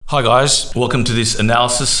Hi guys, welcome to this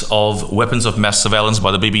analysis of Weapons of Mass Surveillance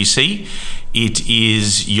by the BBC. It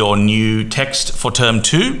is your new text for term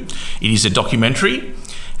 2. It is a documentary,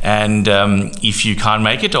 and if you can't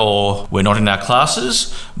make it or we're not in our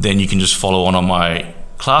classes, then you can just follow on my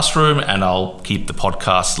classroom and I'll keep the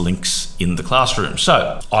podcast links in the classroom.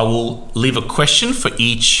 So I will leave a question for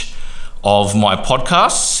each of my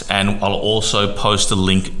podcasts, and I'll also post a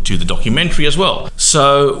link to the documentary as well.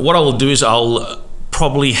 So what I will do is I'll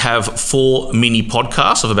probably have 4 mini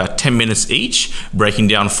podcasts of about 10 minutes each, breaking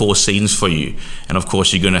down 4 scenes for you. And of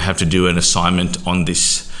course, you're going to have to do an assignment on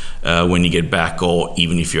this when you get back, or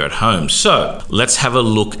even if you're at home. So let's have a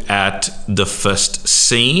look at the first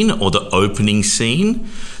scene, or the opening scene.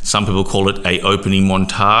 Some people call it a opening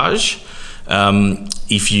montage.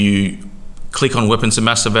 If you click on Weapons of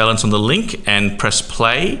Mass Surveillance on the link and press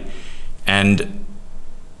play and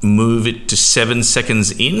move it to 7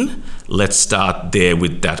 seconds in, let's start there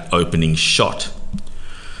with that opening shot.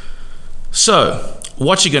 So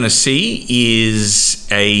what you're going to see is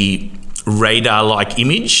a radar-like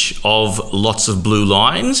image of lots of blue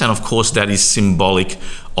lines, and of course that is symbolic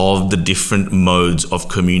of the different modes of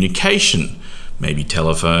communication. Maybe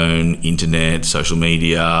telephone, internet, social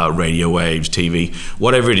media, radio waves, TV,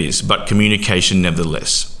 whatever it is, but communication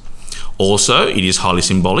nevertheless. Also, it is highly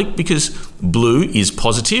symbolic because blue is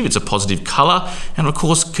positive, it's a positive color, and of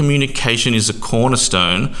course communication is a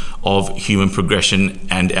cornerstone of human progression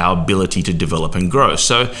and our ability to develop and grow.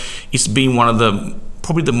 So it's been one of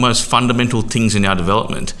probably the most fundamental things in our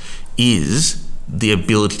development is the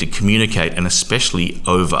ability to communicate, and especially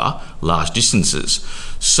over large distances.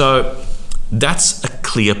 So that's a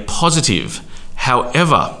clear positive.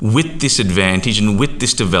 However, with this advantage and with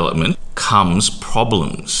this development comes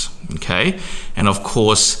problems. Okay, and of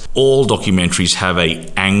course all documentaries have an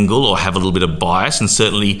angle or have a little bit of bias, and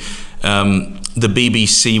certainly the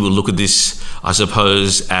BBC will look at this, I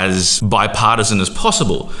suppose, as bipartisan as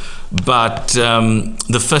possible. But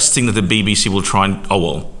the first thing that the BBC will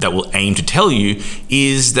that will aim to tell you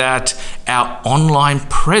is that our online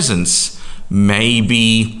presence may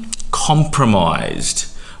be compromised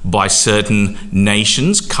by certain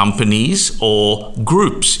nations, companies, or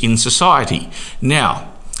groups in society. Now,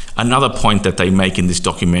 another point that they make in this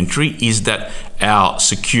documentary is that our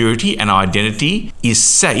security and identity is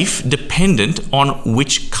safe dependent on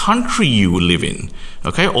which country you live in,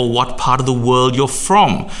 okay, or what part of the world you're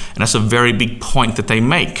from. And that's a very big point that they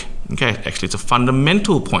make, okay? Actually, it's a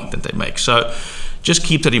fundamental point that they make. So just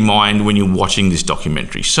keep that in mind when you're watching this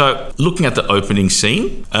documentary. So looking at the opening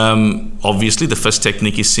scene, obviously the first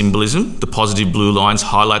technique is symbolism. The positive blue lines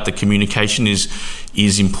highlight that communication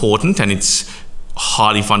is important, and it's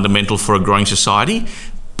highly fundamental for a growing society.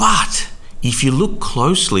 But if you look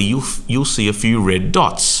closely, you'll see a few red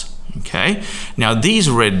dots. Okay, now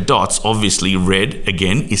these red dots, obviously red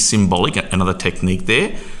again is symbolic, another technique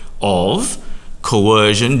there, of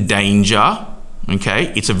coercion, danger.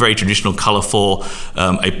 Okay, it's a very traditional color for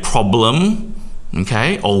a problem,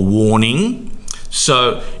 okay, or warning.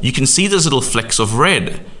 So you can see those little flecks of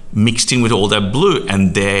red mixed in with all that blue,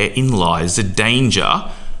 and therein lies the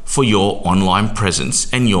danger for your online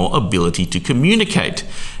presence and your ability to communicate.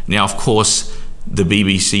 Now, of course, this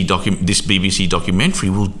BBC documentary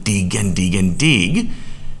will dig and dig and dig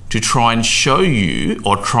to try and show you,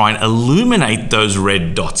 or try and illuminate those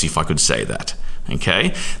red dots, if I could say that.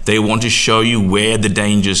 Okay, they want to show you where the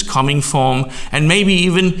danger is coming from, and maybe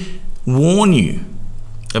even warn you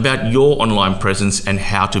about your online presence and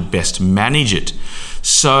how to best manage it.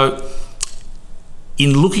 So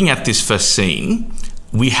in looking at this first scene,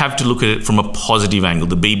 we have to look at it from a positive angle.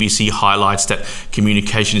 The BBC highlights that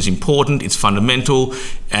communication is important, it's fundamental,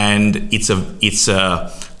 and it's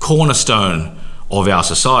a cornerstone of our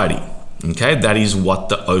society. Okay, that is what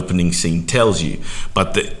the opening scene tells you.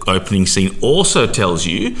 But the opening scene also tells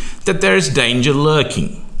you that there is danger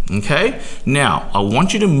lurking. Okay, now I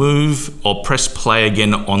want you to move or press play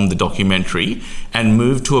again on the documentary and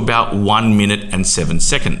move to about 1 minute and 7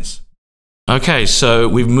 seconds. Okay, so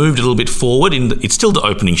we've moved a little bit forward. It's still the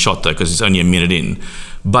opening shot though, because it's only a minute in.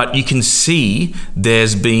 But you can see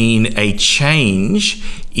there's been a change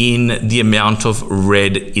in the amount of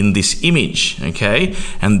red in this image, okay?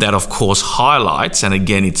 And that of course highlights, and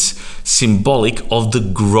again it's symbolic of the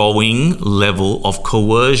growing level of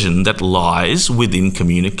coercion that lies within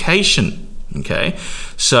communication, okay?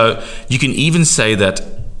 So you can even say that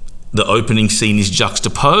the opening scene is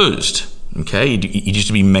juxtaposed. Okay, it used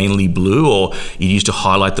to be mainly blue, or it used to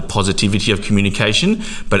highlight the positivity of communication.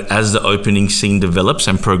 But as the opening scene develops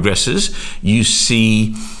and progresses, you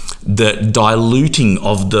see the diluting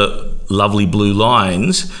of the lovely blue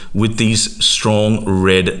lines with these strong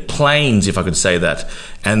red planes, if I could say that.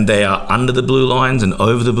 And they are under the blue lines and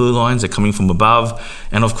over the blue lines. They're coming from above.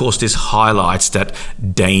 And of course, this highlights that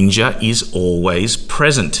danger is always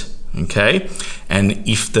present. Okay, and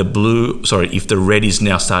if the red is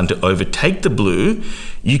now starting to overtake the blue,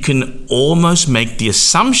 you can almost make the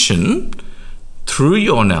assumption through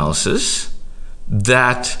your analysis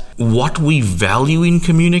that what we value in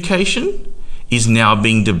communication is now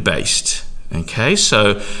being debased. Okay,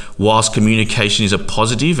 so whilst communication is a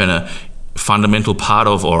positive and a fundamental part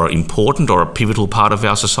of, or important or a pivotal part of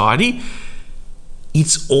our society,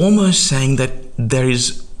 it's almost saying that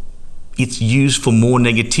it's used for more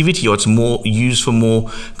negativity, or it's more used for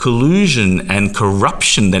more collusion and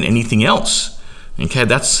corruption than anything else. Okay,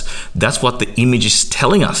 that's what the image is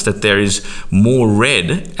telling us, that there is more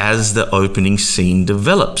red as the opening scene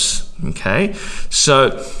develops. Okay,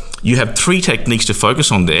 so you have 3 techniques to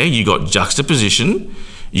focus on there. You got juxtaposition,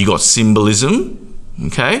 you got symbolism,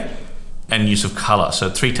 okay, and use of color.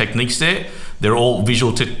 So 3 techniques there. They're all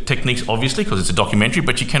visual techniques, obviously, because it's a documentary,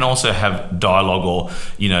 but you can also have dialogue or,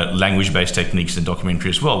 language-based techniques in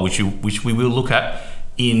documentary as well, which we will look at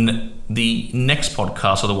in the next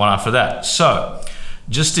podcast or the one after that. So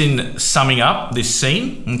just in summing up this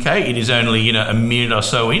scene, okay, it is only, a minute or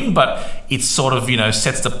so in, but it sort of,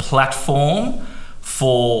 sets the platform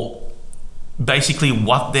for basically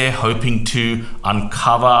what they're hoping to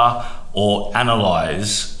uncover or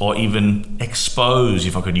analyze or even expose,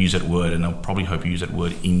 if I could use that word, and I'll probably hope you use that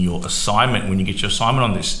word in your assignment when you get your assignment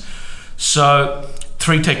on this. So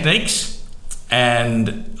 3 techniques,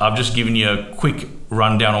 and I've just given you a quick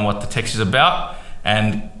rundown on what the text is about,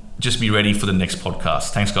 and just be ready for the next podcast.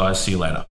 Thanks guys, see you later.